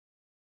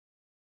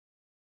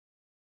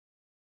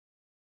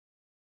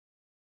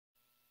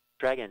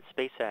Dragon,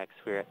 SpaceX,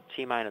 we're at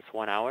T-minus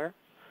 1 hour.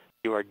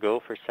 You are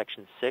go for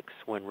section 6.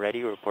 When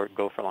ready, report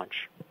go for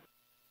launch.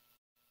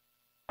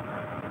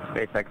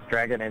 SpaceX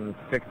Dragon in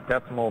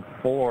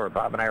 6.4.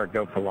 Bob and I are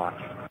go for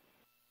launch.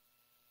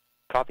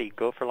 Copy,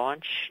 go for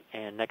launch.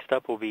 And next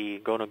up will be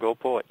go no go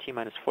pull at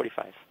T-minus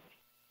 45.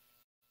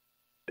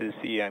 This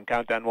is CEM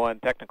Countdown 1.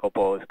 Technical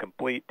pull is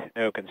complete.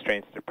 No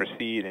constraints to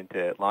proceed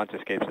into launch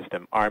escape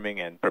system arming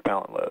and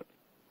propellant load.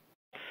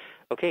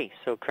 Okay,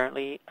 so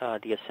currently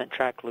the ascent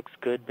track looks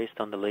good based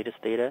on the latest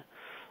data.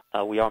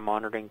 We are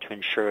monitoring to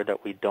ensure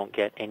that we don't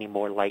get any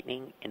more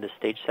lightning in the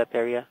stage SEP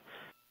area.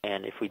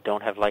 And if we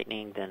don't have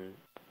lightning, then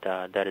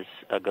that is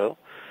a go.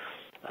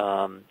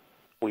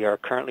 We are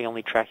currently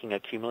only tracking a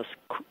cumulus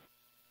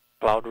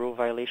cloud rule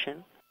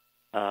violation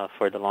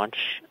for the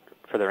launch,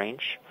 for the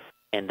range,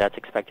 and that's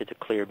expected to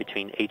clear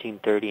between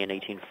 1830 and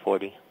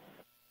 1840.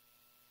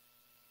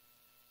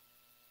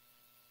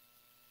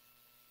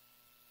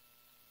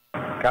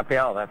 Copy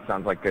all. That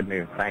sounds like good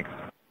news. Thanks.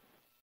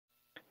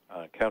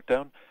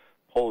 Countdown.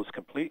 Poll is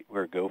complete.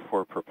 We're go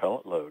for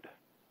propellant load.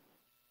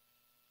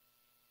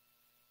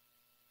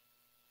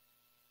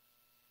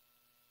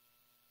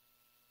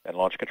 And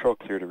launch control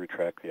clear to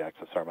retract the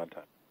access arm on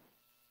time.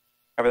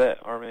 After that,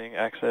 arming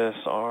access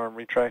arm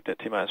retract at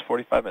T-minus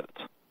 45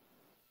 minutes.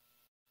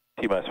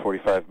 T-minus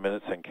 45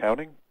 minutes and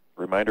counting.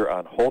 Reminder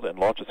on hold and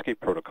launch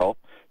escape protocol.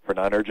 For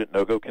non-urgent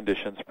no-go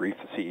conditions, brief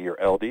the CE or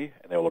LD,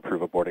 and they will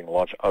approve aborting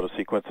launch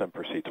auto-sequence and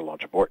proceed to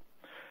launch abort.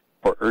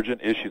 For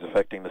urgent issues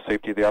affecting the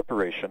safety of the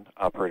operation,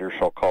 operators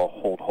shall call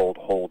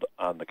hold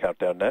on the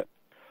countdown net.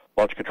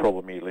 Launch control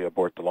will immediately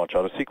abort the launch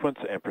auto-sequence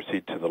and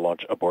proceed to the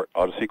launch abort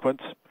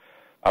auto-sequence.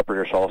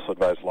 Operators shall also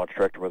advise launch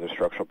director whether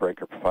structural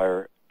break or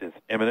fire is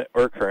imminent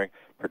or occurring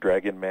per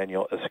Dragon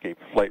manual escape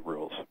flight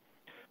rules.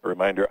 A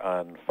reminder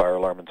on fire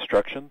alarm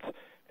instructions.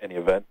 In the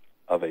event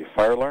of a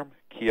fire alarm,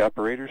 key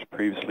operators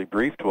previously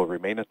briefed will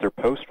remain at their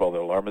post while the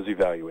alarm is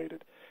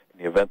evaluated.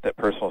 In the event that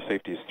personal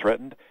safety is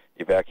threatened,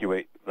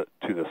 evacuate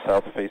to the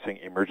south-facing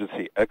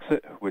emergency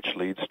exit, which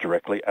leads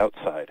directly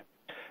outside.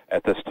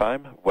 At this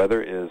time,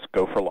 weather is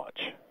go for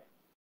launch.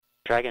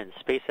 Dragon,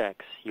 SpaceX,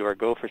 you are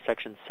go for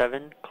section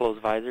 7, close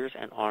visors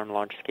and arm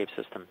launch escape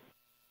system.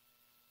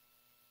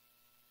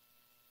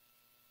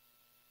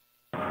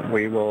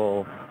 We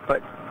will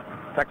put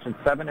section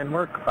 7 in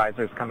work.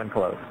 Visors come and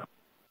close.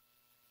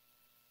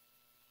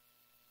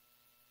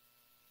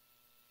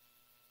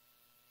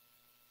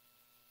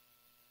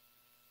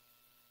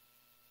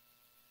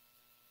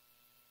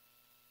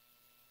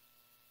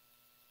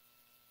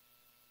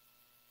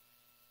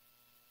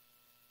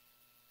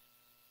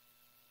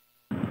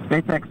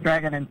 SpaceX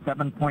Dragon in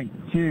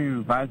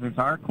 7.2. Visors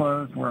are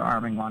closed. We're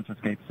arming launch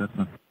escape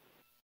system.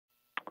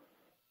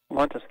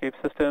 Launch escape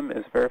system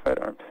is verified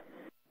armed.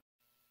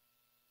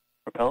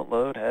 Propellant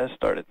load has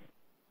started.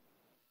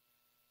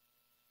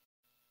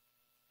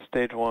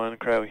 Stage 1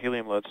 cryo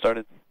helium load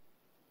started.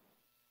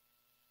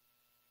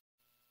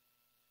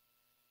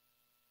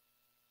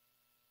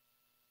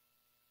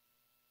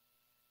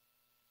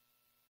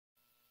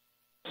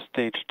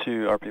 Stage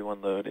 2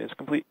 RP1 load is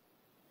complete.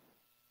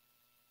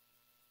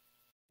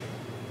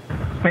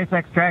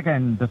 SpaceX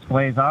Dragon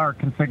displays are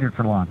configured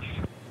for launch.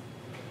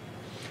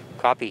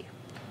 Copy.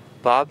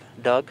 Bob,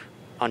 Doug,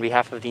 on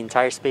behalf of the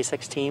entire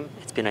SpaceX team,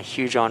 it's been a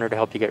huge honor to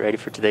help you get ready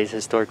for today's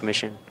historic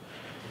mission.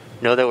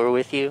 Know that we're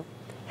with you,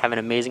 have an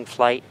amazing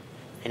flight,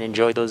 and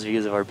enjoy those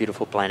views of our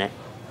beautiful planet.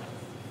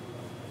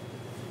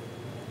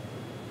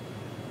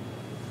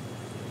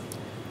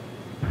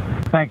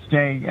 Thanks,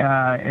 Jay.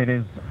 It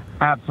is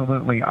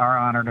absolutely our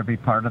honor to be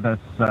part of this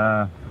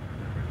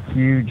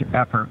huge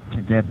effort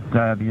to get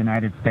the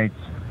United States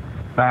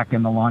back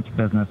in the launch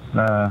business.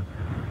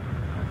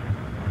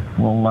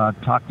 We'll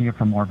talk to you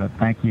for more of it.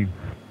 Thank you.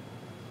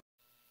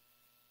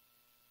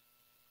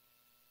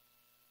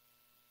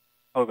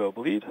 I'll go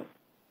bleed.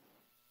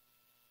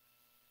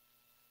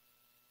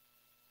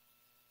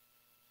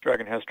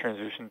 Dragon has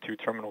transitioned to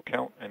terminal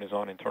count and is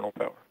on internal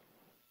power.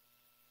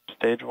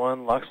 Stage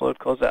 1, LOX load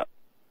close out.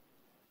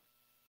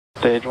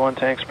 Stage 1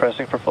 tanks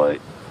pressing for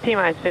flight.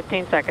 T-minus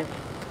 15 seconds.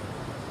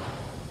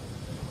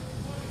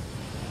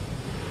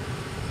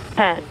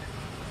 10,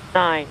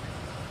 9,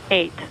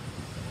 8,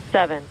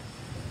 7,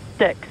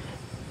 6,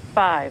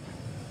 5,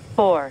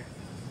 4,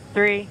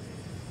 3,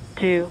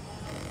 2,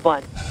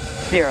 1,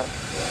 0.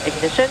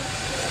 Ignition.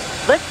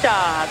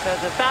 Liftoff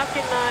of the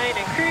Falcon 9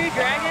 and Crew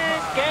Dragon.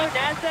 Go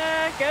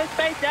NASA, go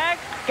SpaceX,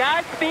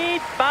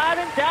 Godspeed, Bob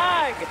and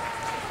Doug.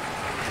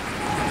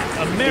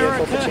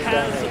 America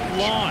has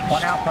launched.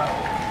 One Alpha.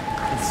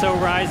 And so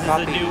rises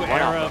a new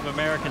era of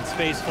American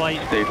spaceflight,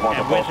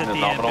 and with it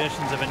the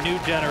ambitions of a new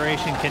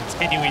generation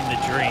continuing the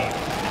dream.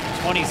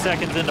 20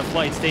 seconds into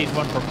flight, stage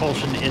 1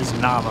 propulsion is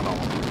nominal.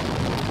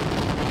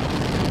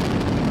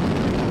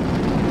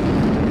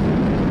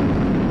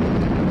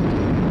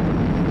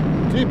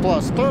 T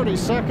plus 30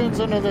 seconds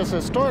into this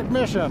historic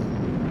mission.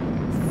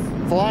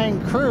 Flying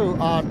crew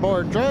on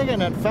board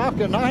Dragon and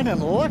Falcon 9,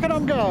 and look at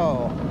them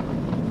go.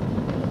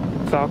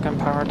 Falcon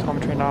power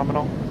telemetry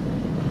nominal.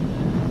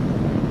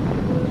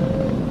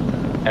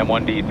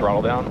 M1D,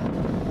 throttle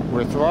down.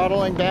 We're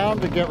throttling down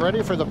to get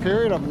ready for the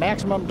period of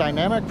maximum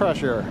dynamic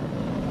pressure.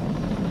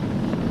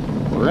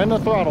 We're in the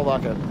throttle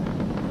bucket.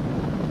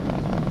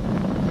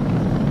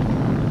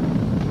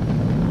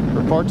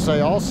 Reports say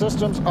all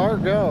systems are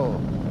go.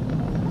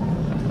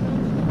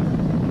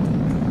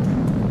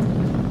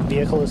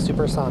 Vehicle is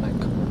supersonic.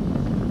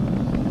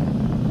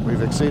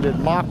 We've exceeded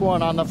Mach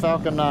 1 on the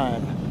Falcon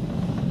 9.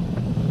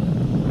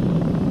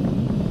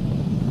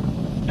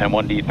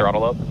 M1D,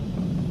 throttle up.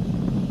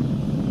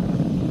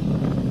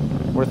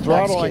 We're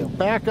throttling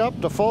back up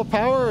to full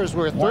power as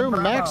we're through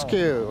max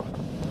Q.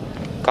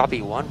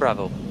 Copy, 1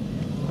 Bravo.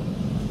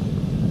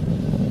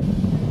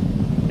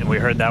 And we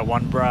heard that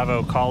 1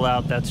 Bravo call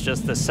out. That's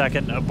just the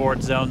second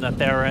abort zone that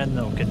they're in.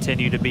 They'll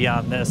continue to be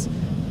on this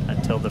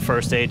until the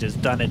first stage has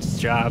done its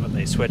job and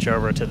they switch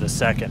over to the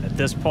second. At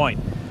this point,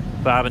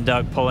 Bob and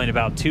Doug pulling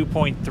about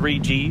 2.3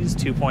 Gs,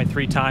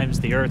 2.3 times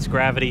the Earth's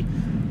gravity,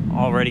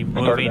 already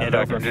moving at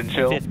over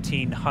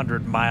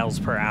 1,500 miles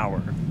per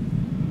hour.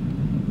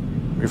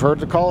 We've heard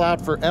the call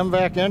out for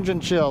MVAC engine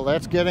chill.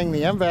 That's getting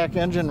the MVAC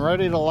engine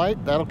ready to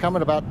light. That'll come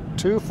at about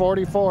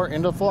 2:44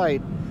 into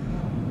flight.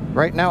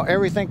 Right now,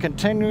 everything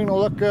continuing to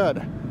look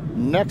good.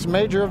 Next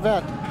major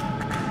event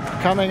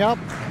coming up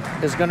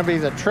is going to be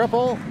the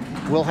triple.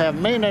 We'll have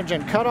main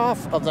engine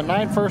cutoff of the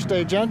 9 first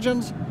stage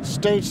engines,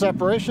 stage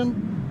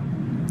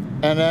separation,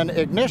 and then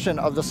ignition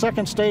of the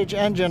second stage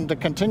engine to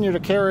continue to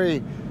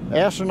carry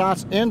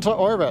astronauts into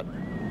orbit.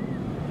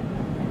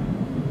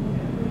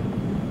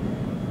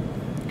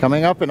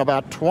 Coming up in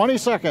about 20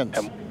 seconds.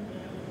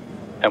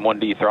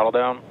 M1D, throttle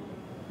down.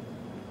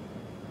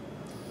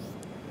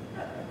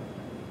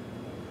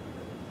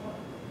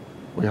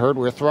 We heard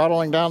we're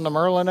throttling down the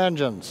Merlin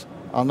engines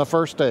on the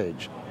first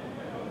stage.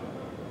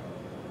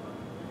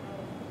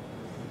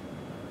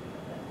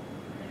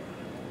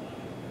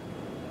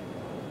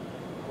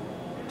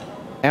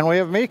 And we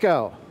have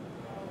MECO.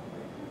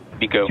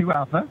 MECO. 2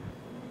 Alpha.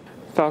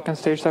 Falcon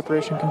stage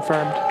separation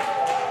confirmed.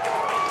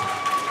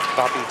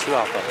 Copy, 2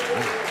 Alpha.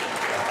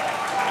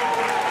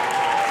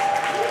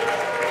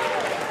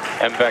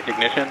 MVAC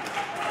ignition.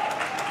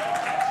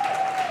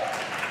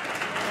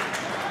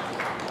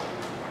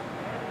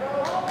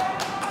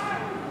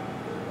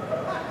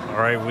 All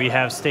right, we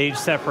have stage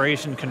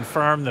separation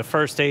confirmed. The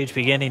first stage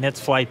beginning its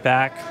flight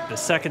back. The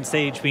second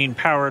stage being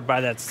powered by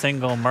that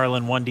single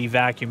Merlin 1D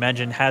vacuum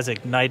engine has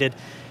ignited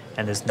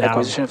and is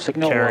now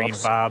carrying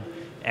Bob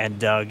and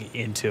Doug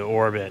into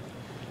orbit.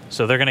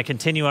 So they're going to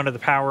continue under the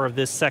power of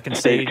this second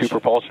stage. Stage 2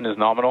 propulsion is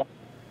nominal,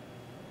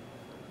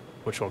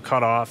 which will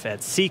cut off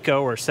at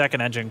SECO, or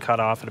second engine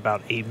cutoff, at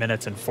about 8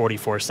 minutes and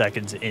 44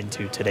 seconds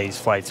into today's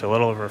flight. So a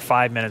little over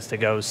 5 minutes to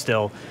go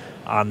still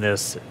on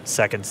this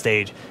second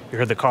stage. You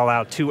heard the call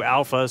out 2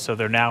 Alpha, so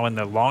they're now in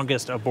the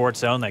longest abort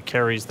zone that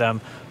carries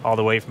them all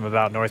the way from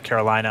about North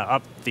Carolina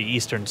up the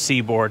eastern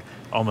seaboard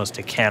almost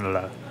to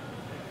Canada.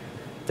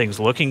 Things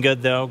looking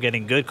good though,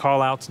 getting good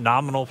call outs,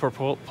 nominal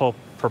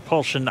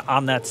propulsion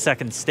on that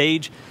second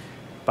stage.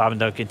 Bob and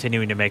Doug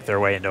continuing to make their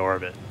way into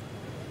orbit.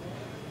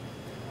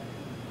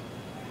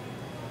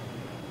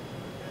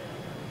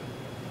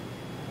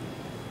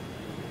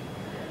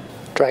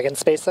 Dragon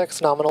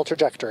SpaceX, nominal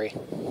trajectory.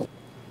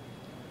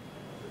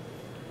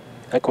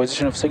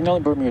 Acquisition of signal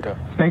in Bermuda.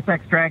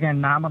 SpaceX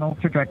Dragon, nominal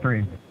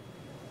trajectory.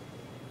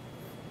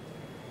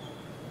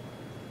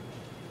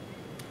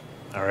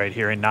 All right,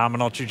 here in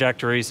nominal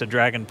trajectory, so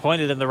Dragon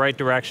pointed in the right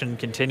direction,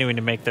 continuing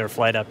to make their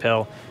flight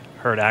uphill.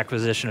 Heard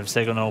acquisition of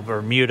signal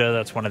Bermuda.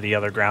 That's one of the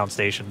other ground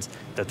stations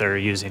that they're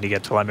using to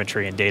get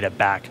telemetry and data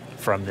back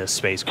from this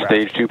spacecraft.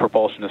 Stage 2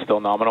 propulsion is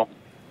still nominal.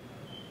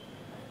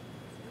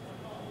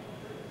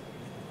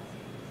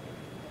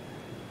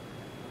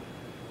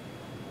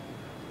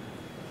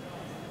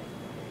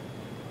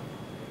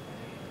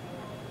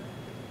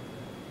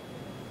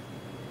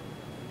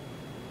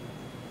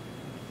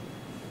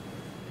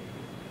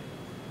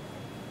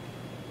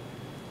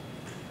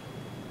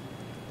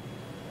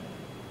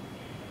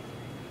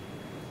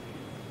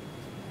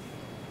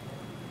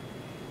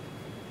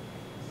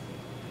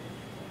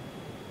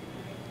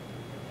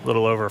 A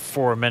little over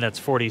 4 minutes,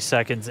 40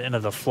 seconds into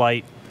the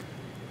flight.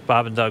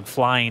 Bob and Doug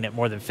flying at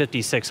more than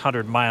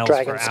 5,600 miles per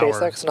hour. Dragon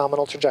SpaceX,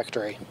 nominal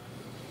trajectory.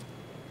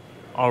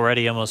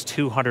 Already almost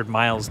 200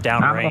 miles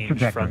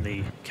downrange from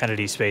the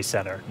Kennedy Space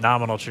Center.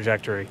 Nominal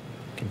trajectory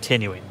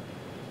continuing.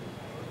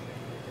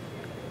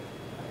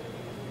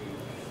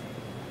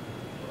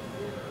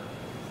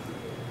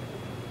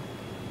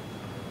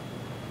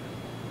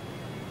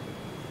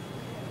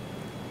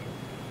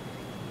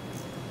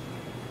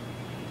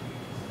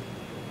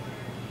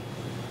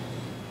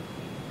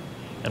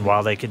 And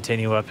while they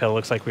continue uphill,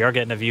 looks like we are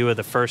getting a view of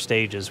the first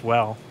stage as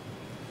well.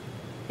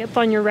 Yep,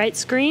 on your right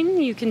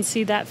screen, you can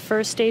see that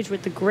first stage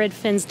with the grid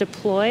fins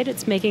deployed.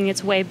 It's making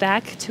its way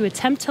back to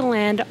attempt to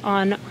land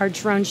on our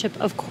drone ship,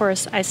 Of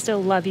Course, I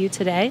Still Love You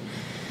Today.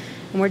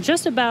 And we're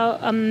just about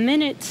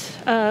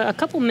a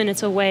couple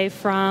minutes away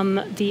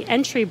from the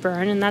entry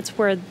burn, and that's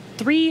where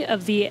 3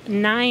 of the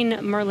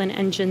 9 Merlin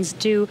engines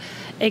do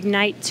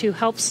ignite to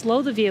help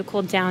slow the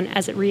vehicle down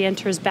as it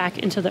re-enters back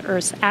into the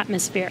Earth's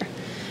atmosphere.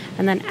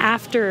 And then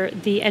after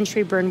the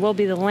entry burn will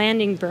be the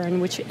landing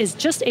burn, which is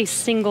just a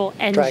single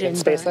engine Dragon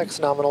burn. SpaceX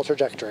nominal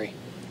trajectory.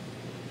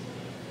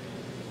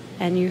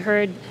 And you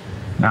heard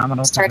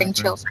Nominal starting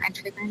trajectory. chill for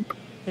entry burn.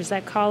 there's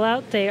that call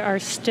out. They are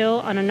still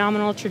on a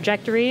nominal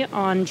trajectory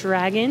on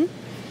Dragon,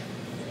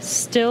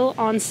 still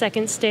on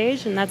second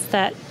stage, and that's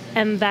that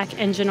MVAC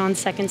engine on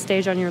second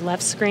stage on your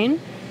left screen.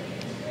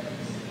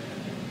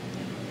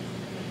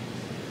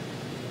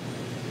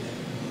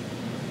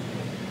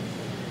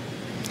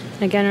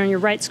 Again, on your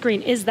right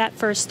screen is that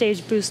first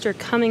stage booster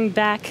coming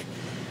back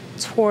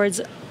towards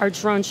our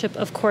drone ship.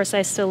 Of course,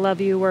 I still love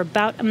you. We're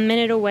about a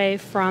minute away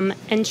from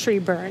entry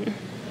burn.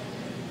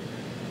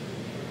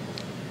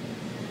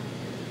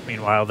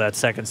 Meanwhile, that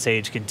second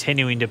stage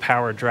continuing to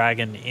power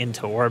Dragon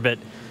into orbit.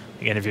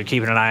 Again, if you're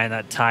keeping an eye on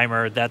that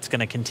timer, that's going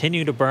to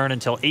continue to burn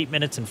until 8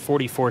 minutes and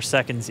 44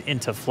 seconds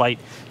into flight.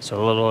 So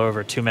a little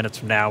over 2 minutes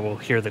from now, we'll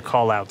hear the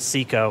call out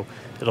SECO.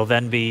 It'll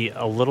then be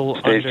a little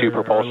Stage under, 2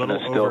 propulsion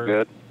is still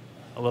good.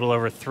 A little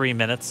over 3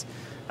 minutes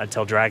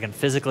until Dragon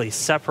physically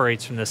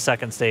separates from the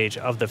second stage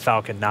of the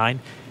Falcon 9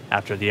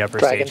 after the upper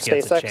Dragon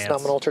stage gets a SpaceX chance.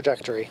 nominal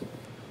trajectory.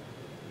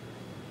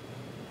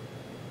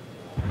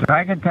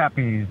 Dragon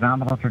copies,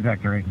 nominal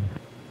trajectory.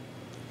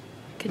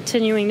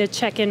 Continuing to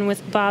check in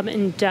with Bob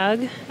and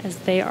Doug as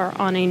they are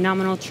on a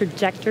nominal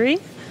trajectory.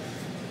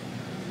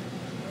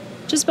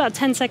 Just about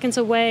 10 seconds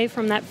away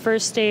from that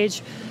first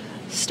stage,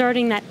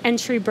 starting that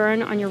entry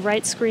burn on your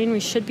right screen. We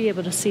should be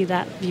able to see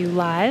that view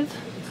live.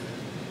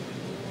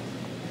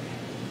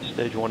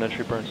 Stage 1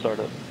 entry burn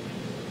startup.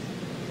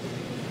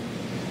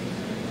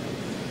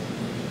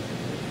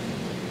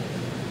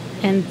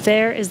 And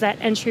there is that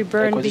entry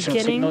burn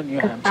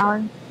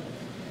beginning.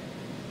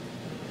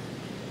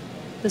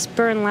 This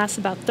burn lasts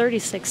about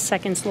 36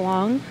 seconds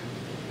long.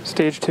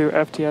 Stage 2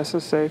 FTS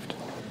is saved.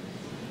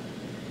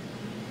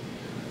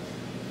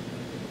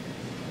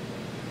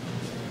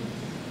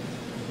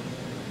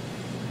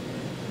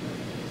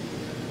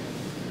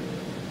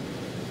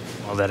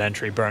 While that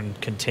entry burn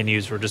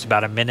continues, we're just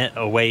about a minute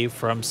away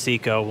from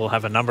SECO. We'll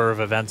have a number of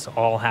events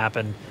all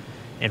happen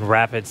in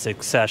rapid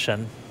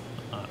succession.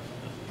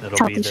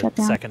 That'll be the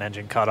shutdown. second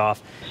engine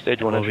cutoff.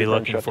 Stage 1 We'll entry be burn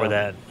looking for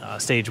shutdown.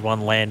 that stage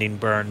 1 landing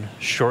burn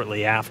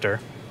shortly after.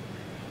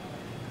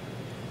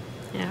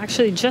 Yeah,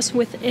 actually just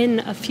within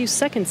a few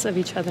seconds of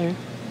each other.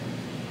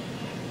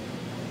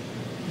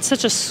 It's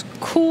such a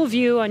cool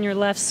view on your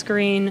left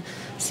screen,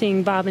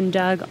 seeing Bob and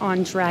Doug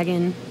on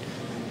Dragon.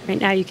 Right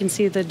now you can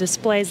see the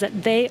displays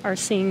that they are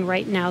seeing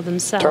right now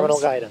themselves.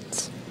 Terminal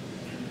guidance.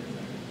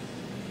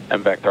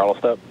 MVAC throttle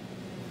step.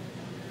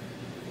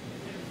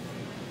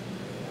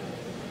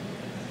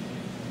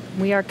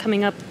 We are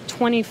coming up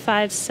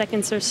 25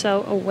 seconds or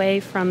so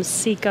away from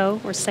SECO,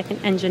 or second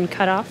engine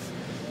cutoff.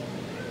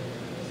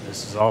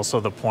 This is also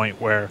the point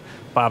where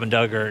Bob and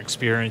Doug are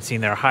experiencing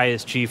their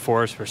highest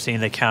G-force. We're seeing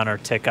the counter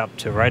tick up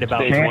to right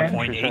about Stage 1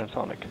 1.8.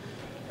 transonic.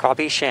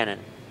 Copy, Shannon.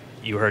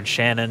 You heard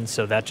Shannon,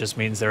 so that just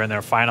means they're in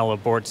their final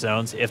abort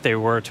zones. If they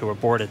were to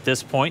abort at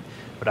this point,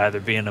 it would either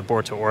be an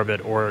abort to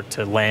orbit or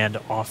to land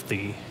off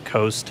the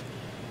coast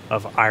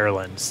of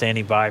Ireland.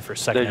 Standing by for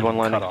second Stage 1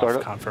 engine landing cutoff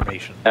startup.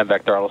 confirmation.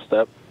 MVAC throttle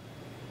step.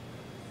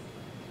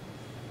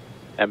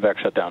 MVAC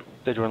shutdown.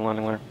 Stage 1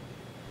 landing layer.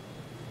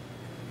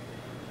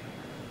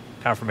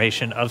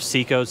 Confirmation of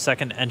SECO's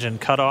second engine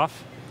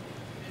cutoff.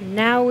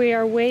 Now we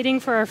are waiting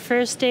for our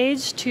first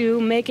stage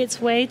to make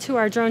its way to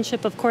our drone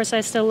ship. Of course,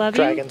 I still love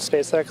Dragon you.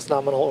 SpaceX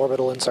nominal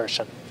orbital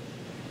insertion.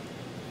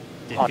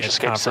 Launch Get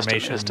escape system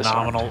confirmation is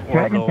disarmed. nominal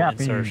Dragon orbital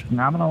copies, insertion.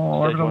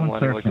 nominal Stage orbital 1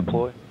 landing leg insertion.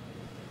 deploy.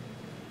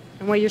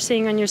 And what you're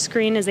seeing on your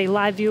screen is a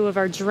live view of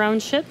our drone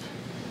ship,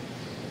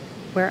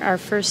 where our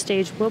first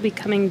stage will be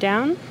coming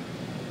down.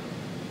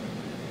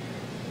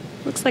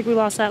 Looks like we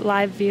lost that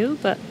live view,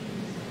 but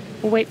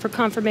we'll wait for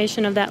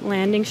confirmation of that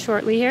landing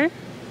shortly here.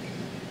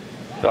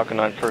 Falcon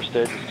 9 first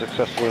stage is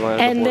successfully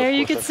landed. And aboard there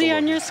you full can see central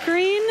on load. your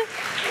screen,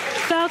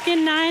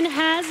 Falcon 9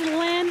 has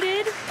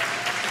landed.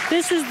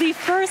 This is the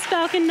first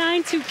Falcon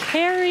 9 to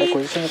carry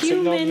Acquisition of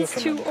signal humans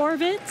to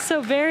Newfoundland. orbit,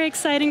 so very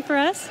exciting for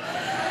us.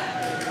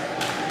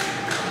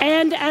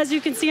 And as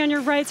you can see on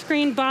your right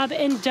screen, Bob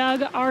and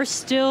Doug are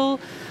still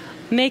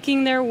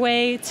making their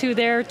way to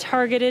their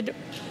targeted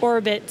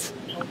orbit.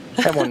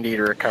 M1D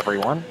to recovery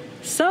 1.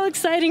 So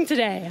exciting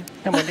today.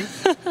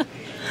 M1D.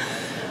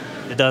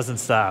 It doesn't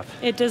stop.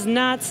 It does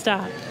not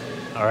stop.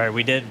 All right,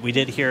 we did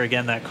hear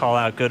again that call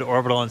out, good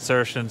orbital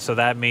insertion, so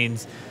that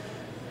means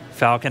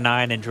Falcon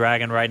 9 and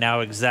Dragon right now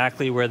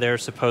exactly where they're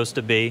supposed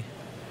to be.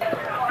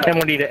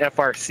 M1D to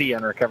FRC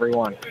on recovery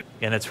 1.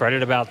 And it's right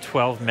at about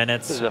 12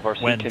 minutes This is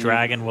FRC. when Can you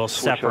Dragon will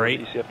switch over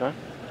to separate. ECF9?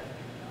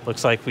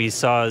 Looks like we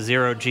saw a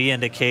 0G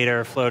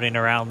indicator floating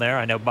around there.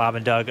 I know Bob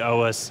and Doug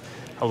owe us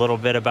a little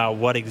bit about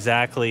what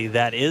exactly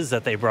that is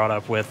that they brought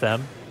up with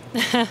them.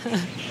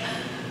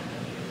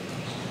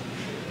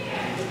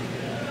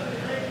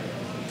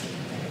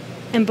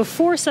 And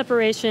before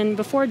separation,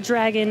 before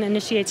Dragon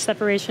initiates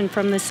separation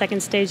from the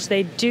second stage,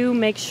 they do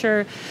make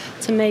sure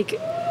to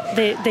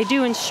they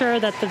do ensure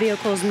that the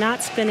vehicle is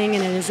not spinning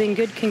and it is in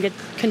good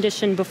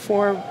condition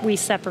before we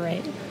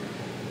separate.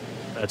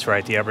 That's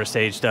right, the upper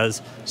stage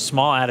does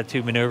small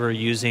attitude maneuver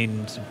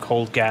using some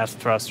cold gas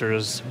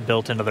thrusters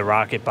built into the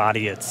rocket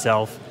body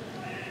itself.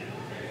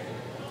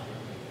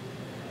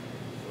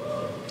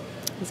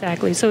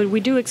 Exactly. So we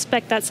do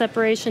expect that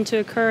separation to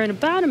occur in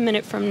about a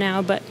minute from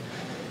now, but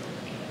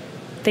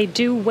they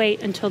do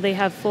wait until they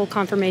have full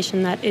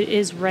confirmation that it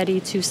is ready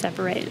to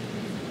separate.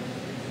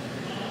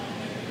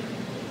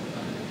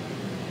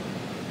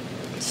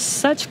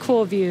 Such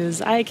cool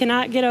views. I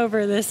cannot get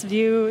over this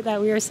view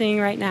that we are seeing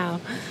right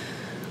now.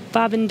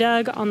 Bob and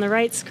Doug on the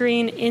right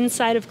screen,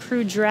 inside of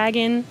Crew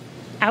Dragon,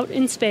 out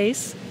in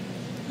space.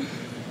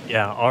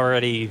 Yeah,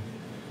 already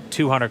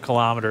 200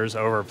 kilometers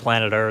over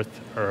planet Earth,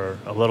 or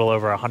a little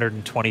over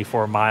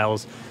 124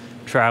 miles,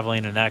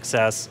 traveling in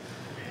excess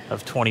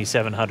of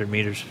 2,700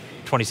 meters,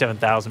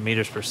 27,000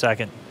 meters per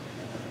second,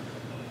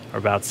 or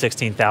about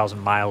 16,000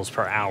 miles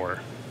per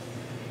hour.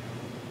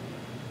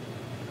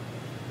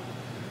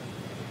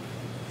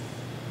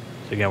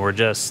 So again, we're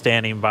just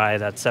standing by.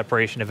 That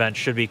separation event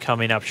should be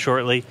coming up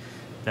shortly.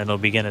 Then they'll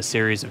begin a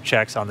series of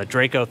checks on the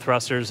Draco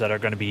thrusters that are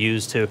going to be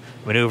used to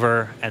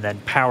maneuver and then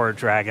power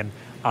Dragon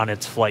on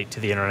its flight to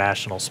the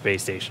International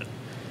Space Station.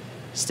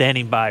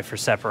 Standing by for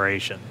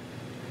separation.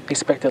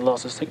 Expected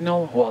loss of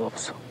signal,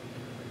 wallops.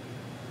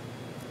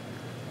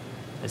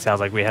 It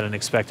sounds like we had an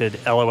expected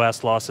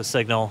LOS loss of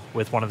signal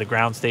with one of the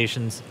ground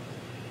stations.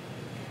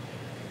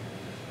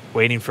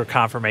 Waiting for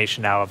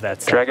confirmation now of that.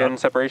 Dragon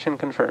separation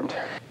confirmed.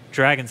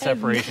 Dragon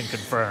separation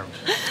confirmed.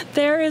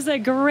 There is a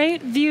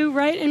great view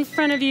right in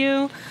front of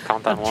you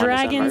of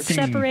Dragon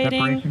separating.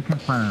 Separation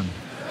confirmed.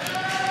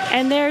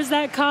 And there's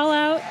that call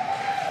out.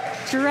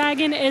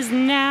 Dragon is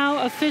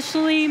now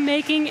officially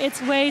making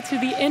its way to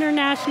the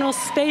International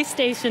Space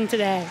Station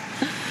today.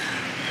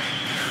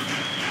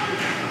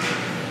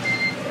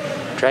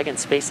 Dragon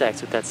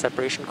SpaceX with that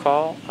separation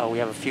call. We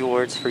have a few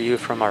words for you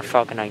from our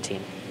Falcon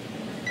 19.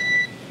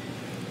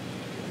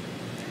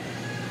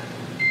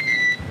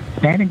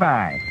 Standing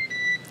by.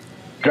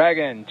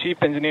 Dragon,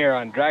 Chief Engineer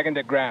on Dragon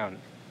to Ground.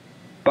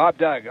 Bob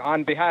Doug,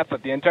 on behalf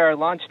of the entire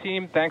launch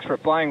team, thanks for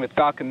flying with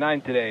Falcon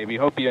 9 today. We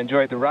hope you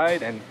enjoyed the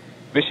ride and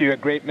wish you a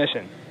great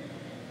mission.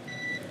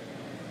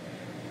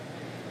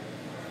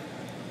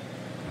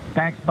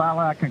 Thanks,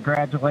 Bala.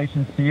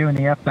 Congratulations to you and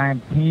the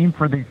F9 team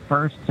for the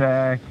first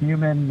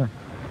human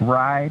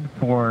ride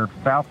for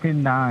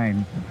Falcon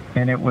 9,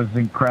 and it was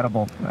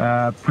incredible.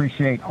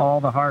 Appreciate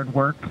all the hard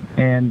work,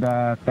 and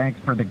thanks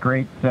for the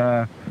great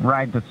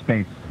ride to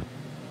space.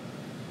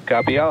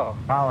 Copy all.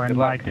 Bala and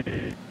Mike,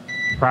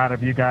 proud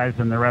of you guys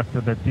and the rest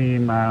of the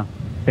team.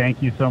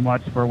 Thank you so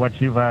much for what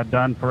you've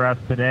done for us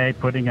today,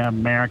 putting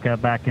America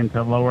back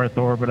into low Earth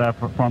orbit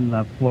from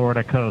the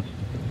Florida coast.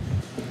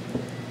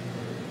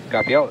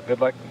 Copy all. Good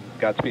luck.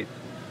 Godspeed.